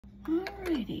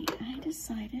Alrighty, I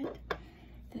decided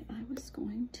that I was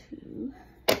going to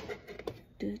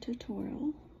do a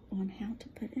tutorial on how to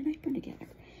put an apron together.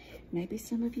 Maybe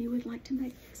some of you would like to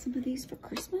make some of these for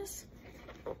Christmas,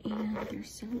 and they're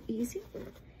so easy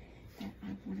that I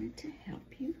wanted to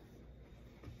help you.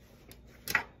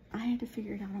 I had to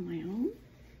figure it out on my own,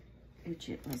 which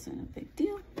it wasn't a big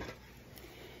deal,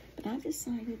 but I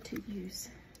decided to use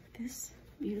this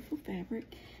beautiful fabric.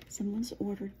 Someone's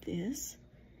ordered this,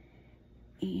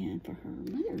 and for her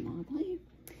mother-in-law, I believe.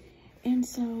 And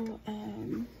so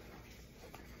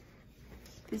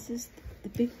this is the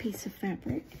big piece of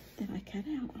fabric that I cut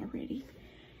out already.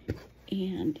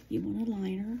 And you want a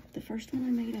liner. The first one I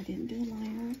made, I didn't do a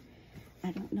liner.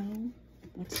 I don't know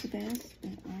what's the best,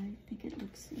 but I think it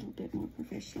looks a little bit more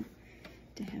professional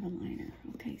to have a liner.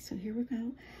 Okay, so here we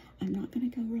go. I'm not going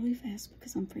to go really fast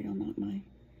because I'm afraid I'll knock my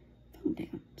phone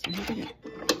down. So here we go.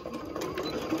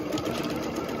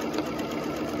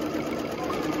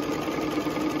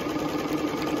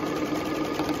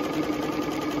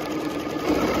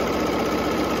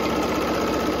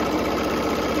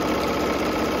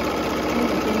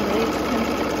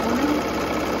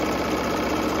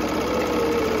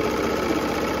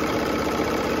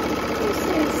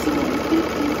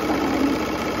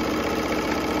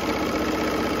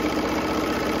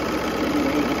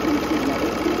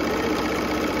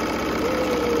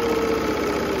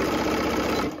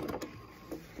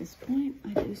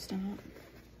 Stop.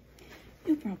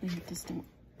 You'll probably have to stop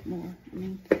more. I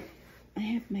mean, I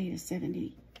have made a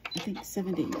 70, I think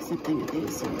 70 something of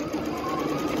these. So.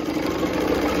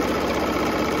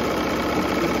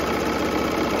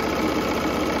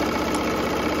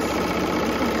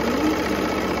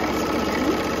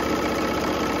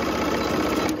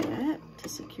 That to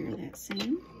secure that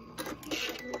seam.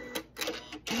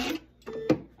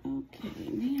 Okay,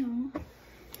 now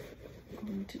I'm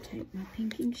going to take my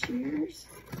pinking shears.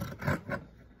 I'm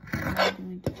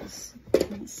going to just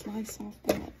kind of slice off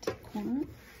that corner.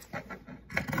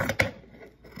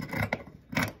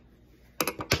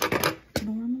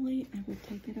 Normally, I would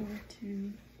take it over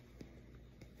to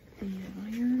the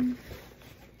iron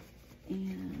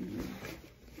and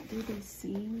do these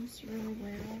seams really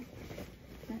well,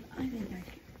 but I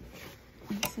think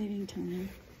I'm saving time.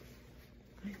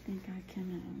 I think I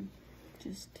can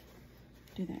just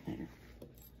do that later.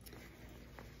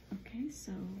 Okay,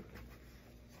 so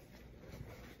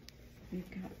we've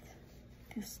got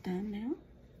this done now.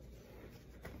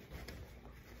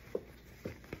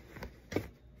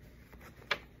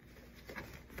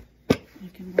 I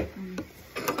can work on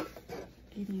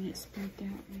getting it spread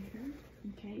out later.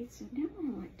 Okay, so now what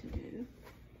I like to do,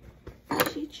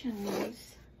 she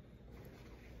chose,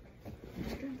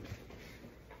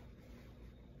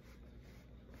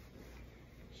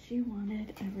 she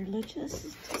wanted a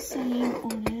religious saying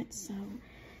on it, so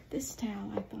this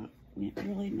towel I thought went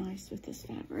really nice with this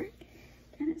fabric,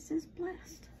 and it says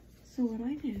blessed. So what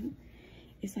I do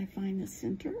is I find the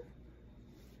center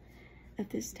of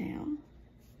this towel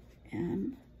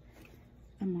and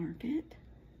I mark it,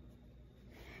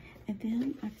 and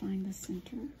then I find the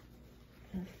center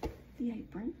of the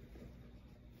apron.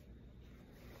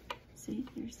 See,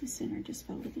 there's the center just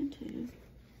folded in two,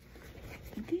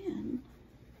 and then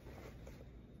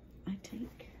I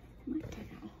take my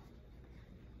towel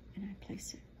and I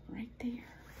place it right there.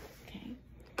 Okay,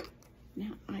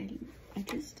 now I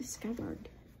just discovered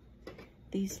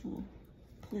these little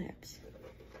clips,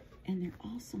 and they're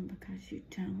awesome because you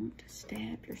don't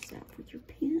stab yourself with your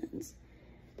pins.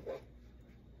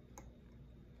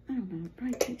 I don't know, it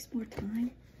probably takes more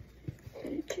time,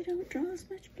 but you don't draw as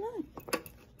much blood,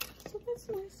 so that's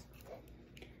nice.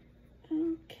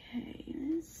 Okay,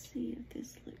 let's see if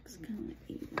this looks kind of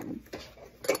even.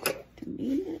 To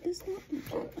me, that does not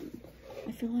look even.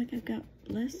 I feel like I've got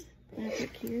less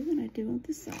fabric here than I do on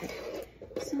this side.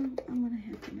 So I'm going to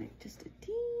have to make just a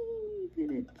teeny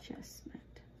bit adjustment.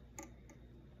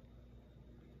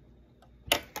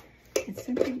 And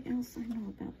something else I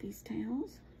know about these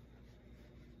towels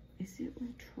is it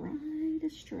will try to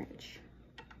stretch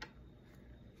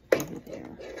over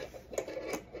there.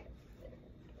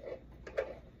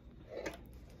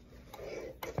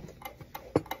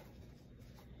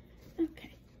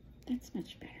 Okay, that's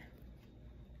much better.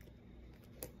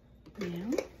 Now,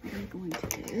 what I'm going to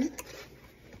do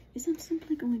is I'm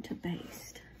simply going to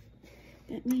baste.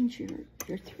 That means your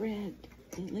thread,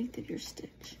 the length of your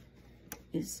stitch,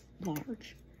 is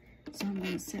large. So I'm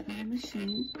going to set my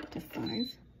machine to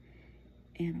 5,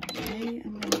 and away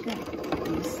I'm going to go.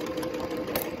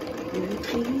 Really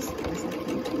please, as I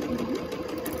come to the end,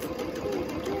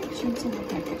 directions on the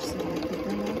package so I can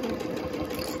bring over.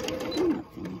 I'm not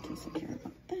going to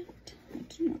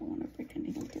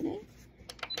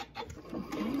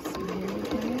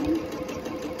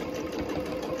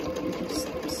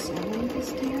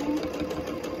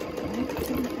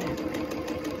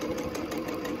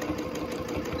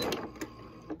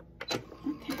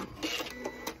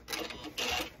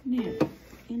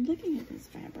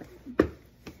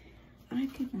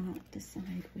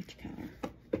decide which color.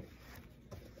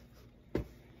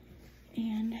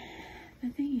 And the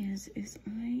thing is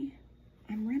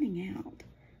I'm running out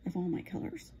of all my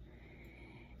colors.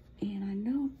 And I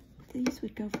know these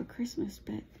would go for Christmas,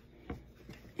 but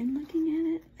in looking at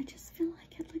it, I just feel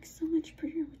like it looks so much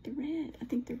prettier with the red. I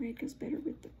think the red goes better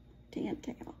with the tan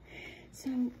towel. So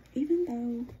even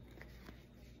though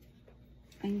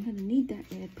I'm gonna need that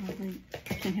red, probably,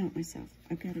 I can't help myself.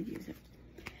 I've got to use it.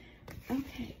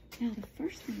 Okay, now the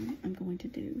first thing I'm going to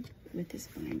do with this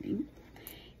binding,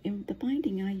 and the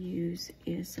binding I use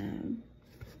is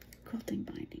quilting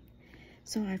binding.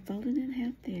 So I fold it in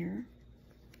half there,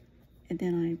 and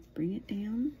then I bring it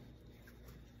down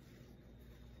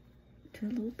to a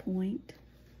little point,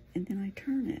 and then I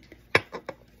turn it.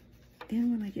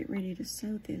 Then when I get ready to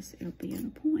sew this, it'll be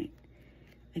on a point.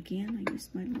 Again, I use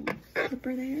my little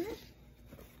clipper there.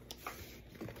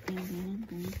 And then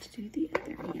I'm going to do the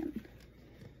other end.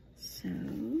 So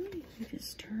you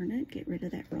just turn it, get rid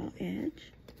of that raw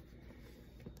edge.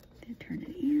 Then turn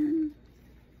it in,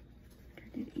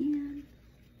 turn it in.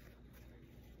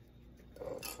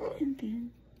 And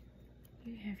then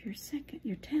you have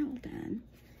your towel done.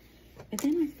 And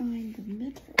then I find the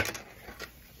middle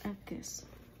of this,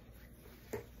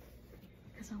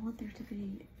 because I want there to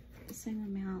be the same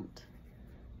amount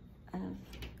of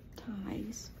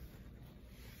ties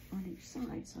on each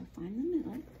side. So I find the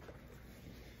middle,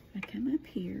 I come up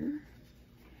here,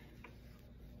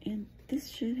 and this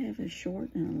should have a short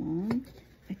and a long.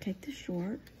 I take the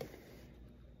short,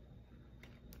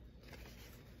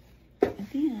 and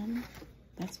then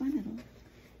that's my middle.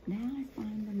 Now I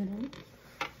find the middle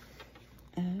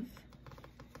of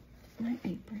my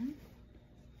apron,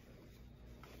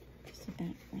 just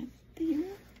about right there,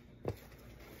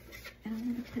 and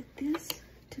I'm going to put this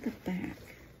to the back.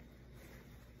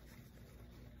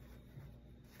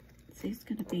 See, it's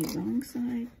going to be wrong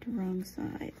side to wrong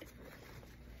side,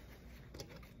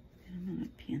 and I'm going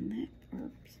to pin that, or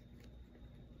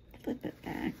flip it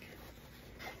back.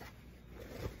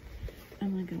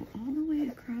 I'm going to go all the way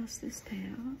across this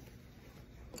towel.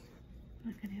 I'm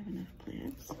not going to have enough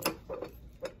clips.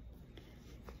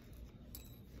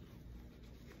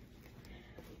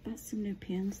 Bought some new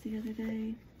pins the other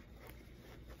day,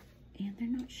 and they're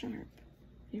not sharp.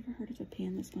 You ever heard of a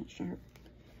pin that's not sharp?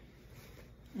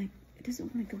 Like, it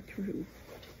doesn't want to go through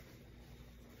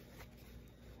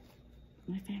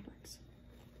my fabrics.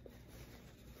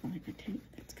 Like I tell you,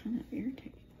 that's kind of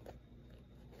irritating.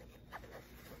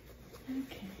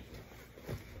 Okay.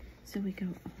 So we go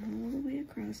all the way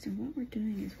across, and what we're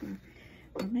doing is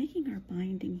we're making our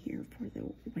binding here for the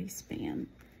waistband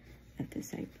of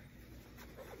this apron.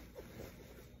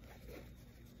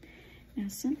 Now,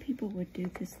 some people would do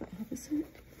this the opposite.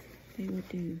 They would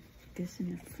do this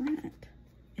in the front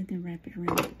and then wrap it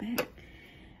around the back.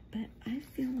 But I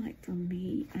feel like for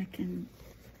me, I can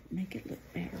make it look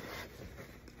better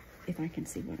if I can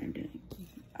see what I'm doing.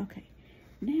 Okay,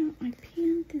 now I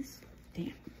pin this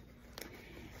down.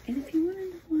 And if you want to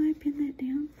know why I pin that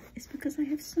down, it's because I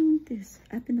have sewn this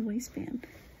up in the waistband.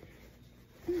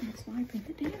 And that's why I pinned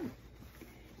it down.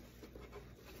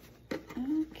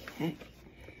 Okay.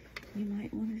 You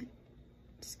might want to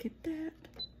skip that.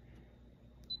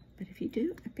 But if you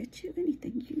do, I bet you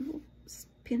anything you will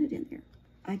pin it in there.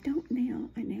 I don't now.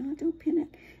 I don't pin it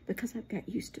because I've got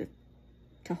used to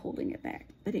holding it back.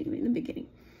 But anyway, in the beginning.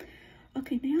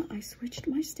 Okay, now I switched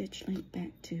my stitch length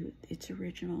back to its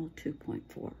original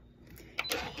 2.4.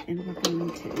 And we're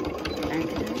going to back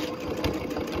it up.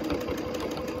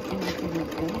 And we're going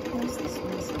to go across this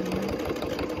waistband.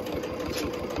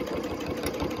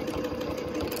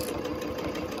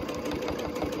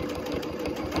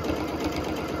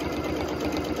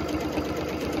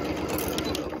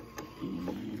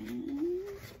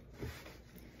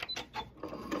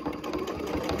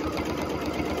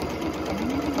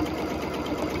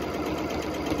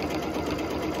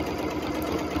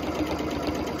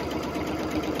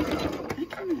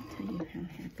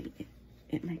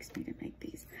 Me to make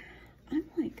these. I'm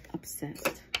like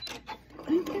obsessed.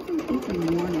 I've never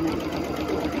even worn them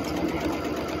until now.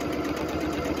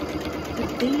 But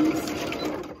these,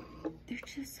 they're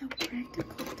just so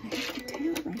practical to have the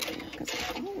tail right there, because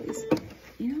I've always,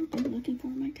 been looking for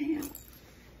my tail.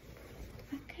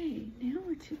 Okay, now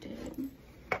what you do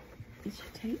is you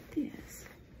take this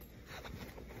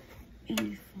and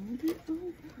you fold it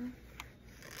over,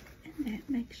 and that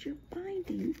makes your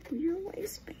binding for your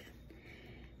waistband.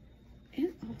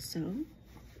 And also,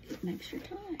 it makes your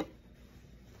tie.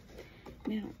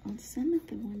 Now, on some of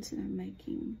the ones that I'm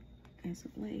making as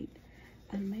of late,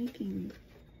 I'm making,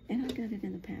 and I've done it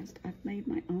in the past, I've made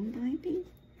my own binding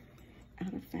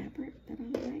out of fabric that I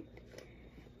liked.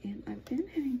 And I've been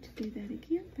having to do that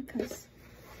again because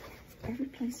every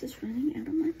place is running out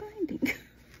of my binding.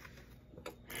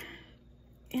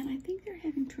 And I think they're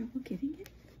having trouble getting it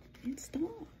in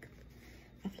stock.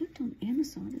 I've looked on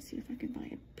Amazon to see if I can buy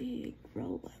a big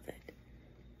roll of it.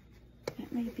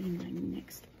 That may be my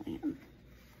next plan.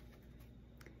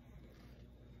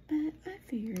 But I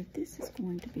figured this is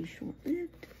going to be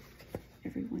short-lived.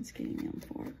 Everyone's getting them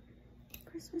for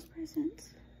Christmas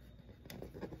presents.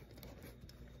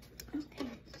 Okay,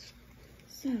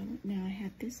 so now I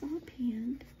have this all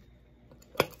pinned,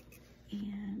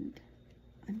 and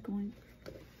I'm going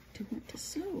to want to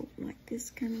sew like this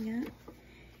coming up.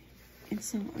 And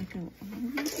so I go all the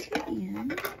way to the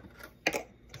end,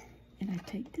 and I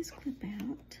take this clip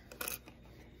out,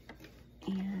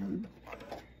 and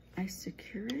I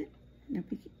secure it. Now,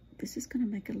 this is going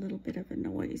to make a little bit of a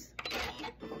noise.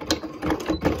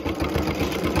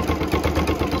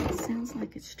 It sounds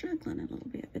like it's struggling a little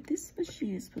bit, but this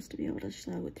machine is supposed to be able to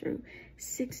sew through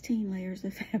 16 layers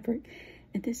of fabric,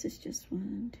 and this is just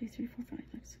 1, 2, 3, 4, 5,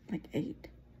 6, like 8.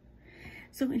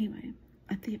 So anyway,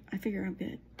 I figure I'm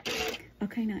good.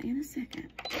 Okay, now in a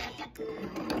second, I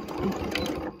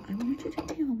want you to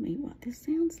tell me what this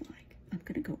sounds like. I'm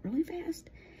going to go really fast,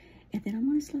 and then I'm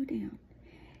going to slow down.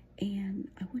 And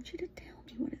I want you to tell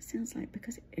me what it sounds like,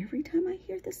 because every time I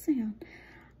hear the sound,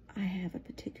 I have a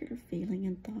particular feeling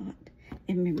and thought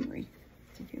and memory.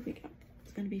 So here we go.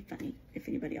 It's going to be funny if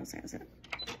anybody else has it.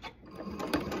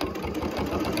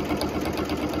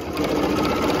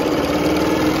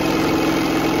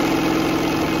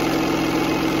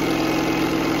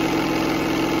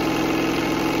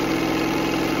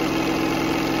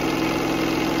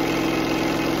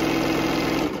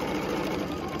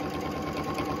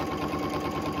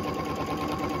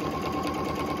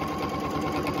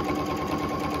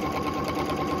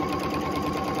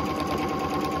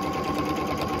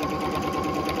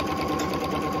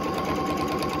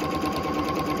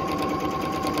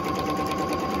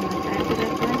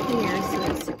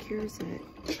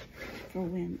 It for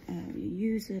when you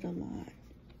use it a lot,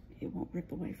 it won't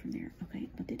rip away from there. Okay,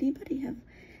 now did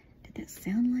that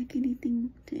sound like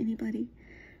anything to anybody?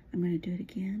 I'm going to do it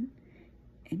again,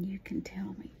 and you can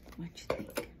tell me what you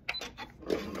think.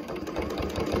 I'm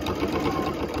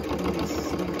going to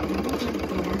start a little bit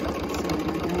here so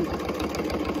that I don't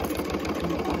go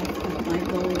off of my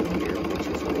roll here, which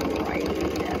is right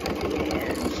at the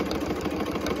edge.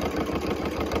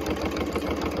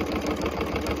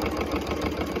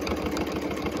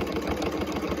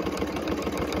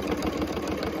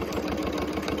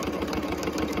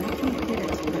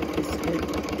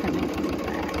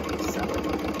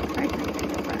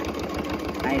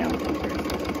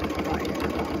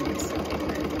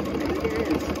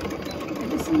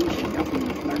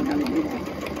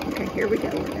 Here we go.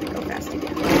 We're going to go fast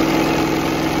again.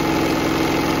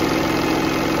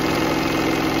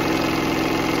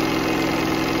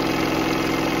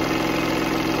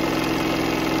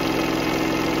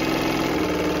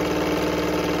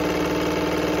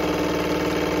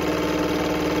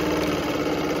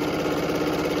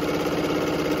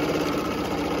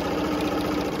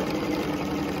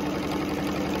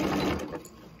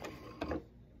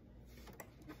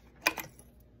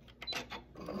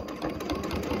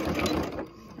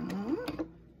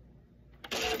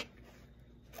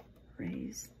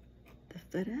 Raise the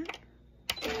foot up,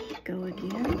 go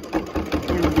again,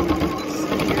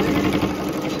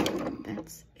 and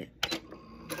that's it.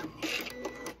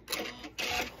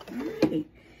 Alrighty,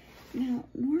 now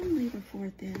normally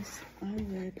before this I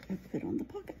would have put on the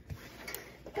pocket,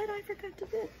 but I forgot to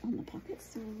put on the pocket,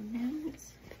 so now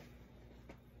it's,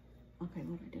 okay,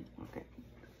 what do I do with the pocket?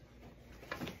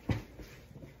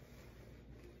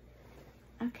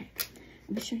 Okay,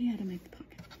 let me show you how to make the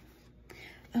pocket.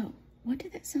 Oh, what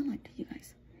did that sound like to you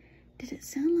guys? Did it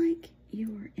sound like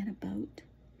you were in a boat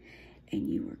and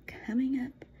you were coming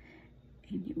up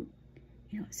and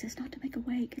you know, it says not to make a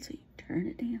wake, and so you turn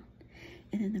it down.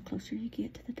 And then the closer you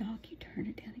get to the dock, you turn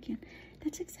it down again.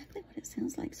 That's exactly what it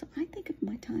sounds like. So I think of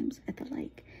my times at the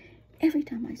lake every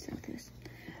time I sew this.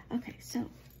 Okay, so a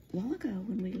while ago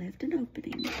when we left an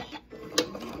opening, to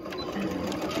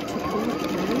pull it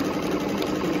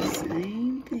through, the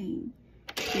same thing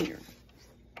here.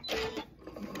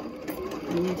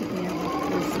 You need to be able to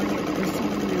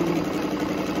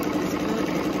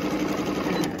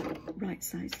right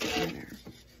sides together.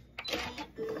 So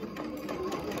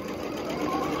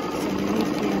you need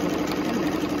to be able to turn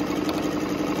it.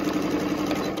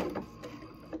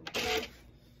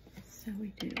 So we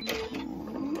do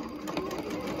all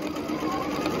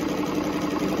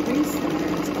three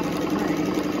sides all the way,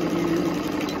 and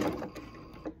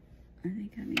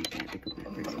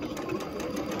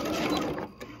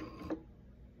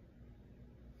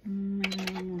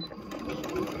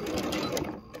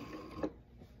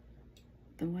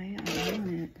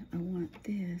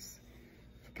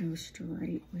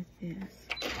straight with this.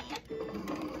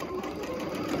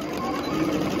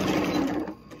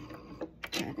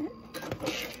 Cut it.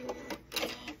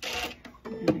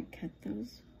 I'm going to cut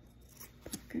those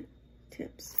pocket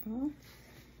tips off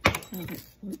so that,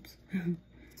 whoops,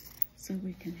 so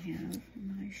we can have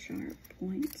nice sharp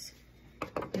points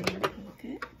in our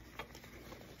pocket.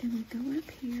 Then we go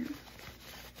up here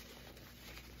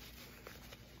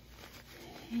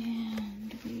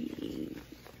and we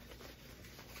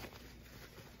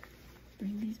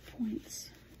bring these points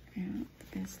out the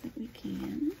best that we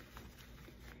can.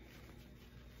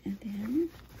 And then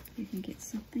you can get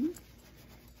something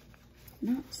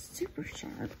not super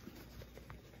sharp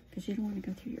because you don't want to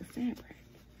go through your fabric.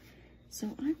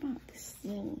 So I bought this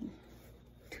little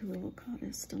tool called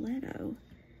a stiletto,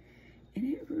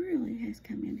 and it really has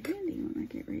come in handy when I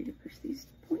get ready to push these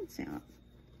points out.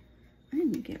 I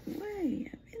didn't get way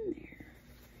up in there.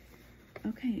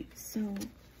 Okay, so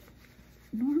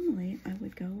normally I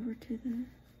would go over to the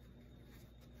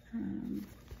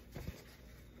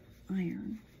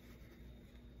iron,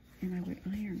 and I would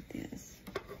iron this.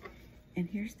 And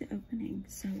here's the opening.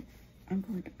 So I'm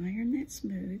going to iron that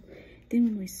smooth. Then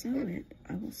when we sew it,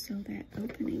 I will sew that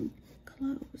opening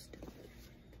closed.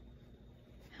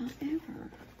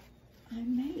 However, I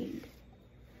made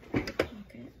a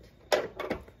pocket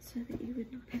so that you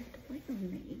would not have to wait on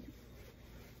me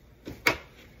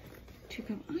to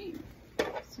go iron.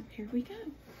 So here we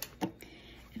go.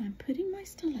 And I'm putting my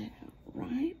stiletto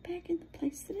right back in the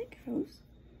place that it goes.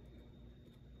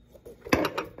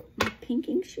 My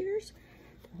pinking shears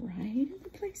right in the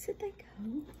place that they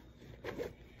go,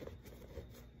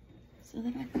 so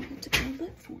that I know what to go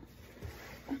look for.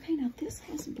 Okay, now this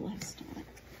has blessed on it.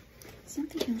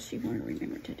 Something else you want to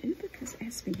remember to do, because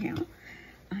ask me how.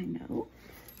 I know.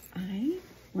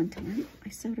 One time, I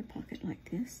sewed a pocket like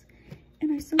this,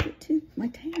 and I sewed it to my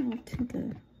tail to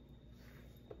the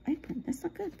apron. That's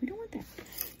not good. We don't want that,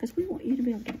 because we want you to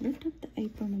be able to lift up the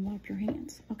apron and wipe your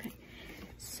hands. Okay,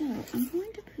 so I'm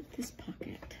going to put this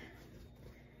pocket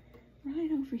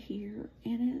right over here,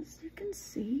 and as you can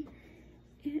see,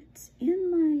 it's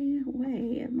in my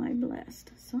way of my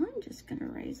blessed. So I'm just going to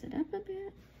raise it up a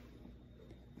bit.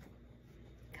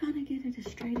 Kind of get it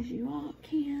as straight as you all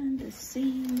can. The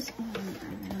seams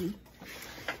on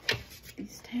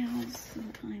these towels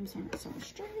sometimes aren't so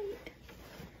straight.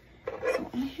 So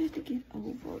I had to get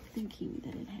over thinking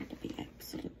that it had to be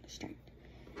absolutely straight,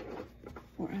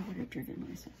 or I would have driven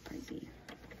myself crazy.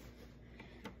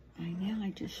 I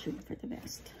just shoot for the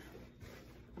best.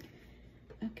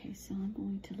 Okay, so I'm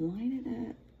going to line it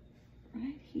up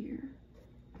right here.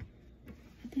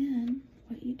 And then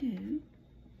what you do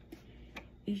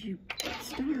is you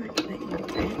start, but you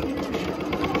drag it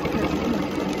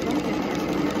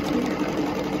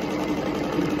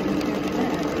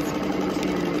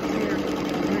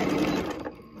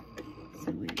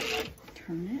so we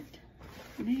turn it.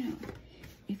 Now,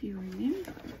 if you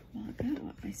remember a while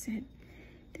ago, I said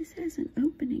this has an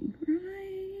opening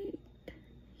right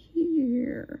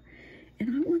here, and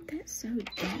I want that sewed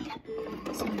down.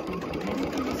 So I'm going to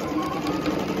drag those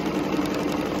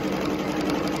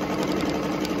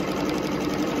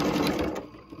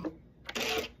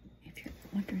If you're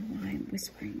wondering why I'm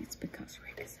whispering, it's because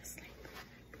Rick is asleep.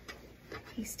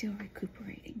 He's still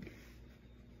recuperating,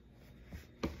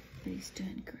 but he's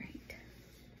doing great.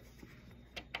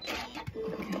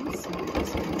 Okay, so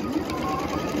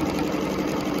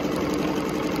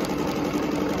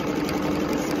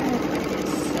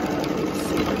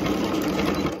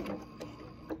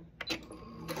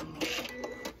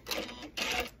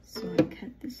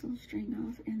this little string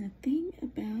off, and the thing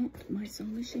about my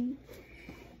sewing machine,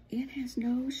 it has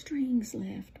no strings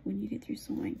left when you get through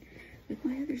sewing. With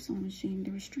my other sewing machine,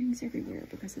 there were strings everywhere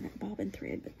because of that bobbin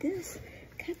thread, but this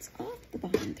cuts off the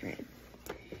bobbin thread.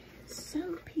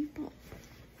 So people,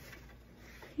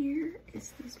 here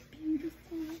is this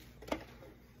beautiful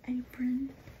apron.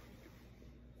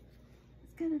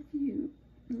 It's got a few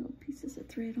little pieces of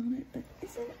thread on it, but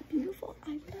isn't it beautiful?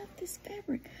 I love this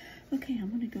fabric. Okay, I'm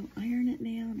going to go iron it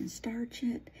down and starch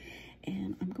it,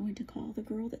 and I'm going to call the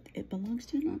girl that it belongs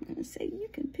to, and I'm going to say, you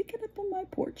can pick it up on my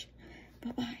porch.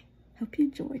 Bye-bye. Hope you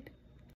enjoyed.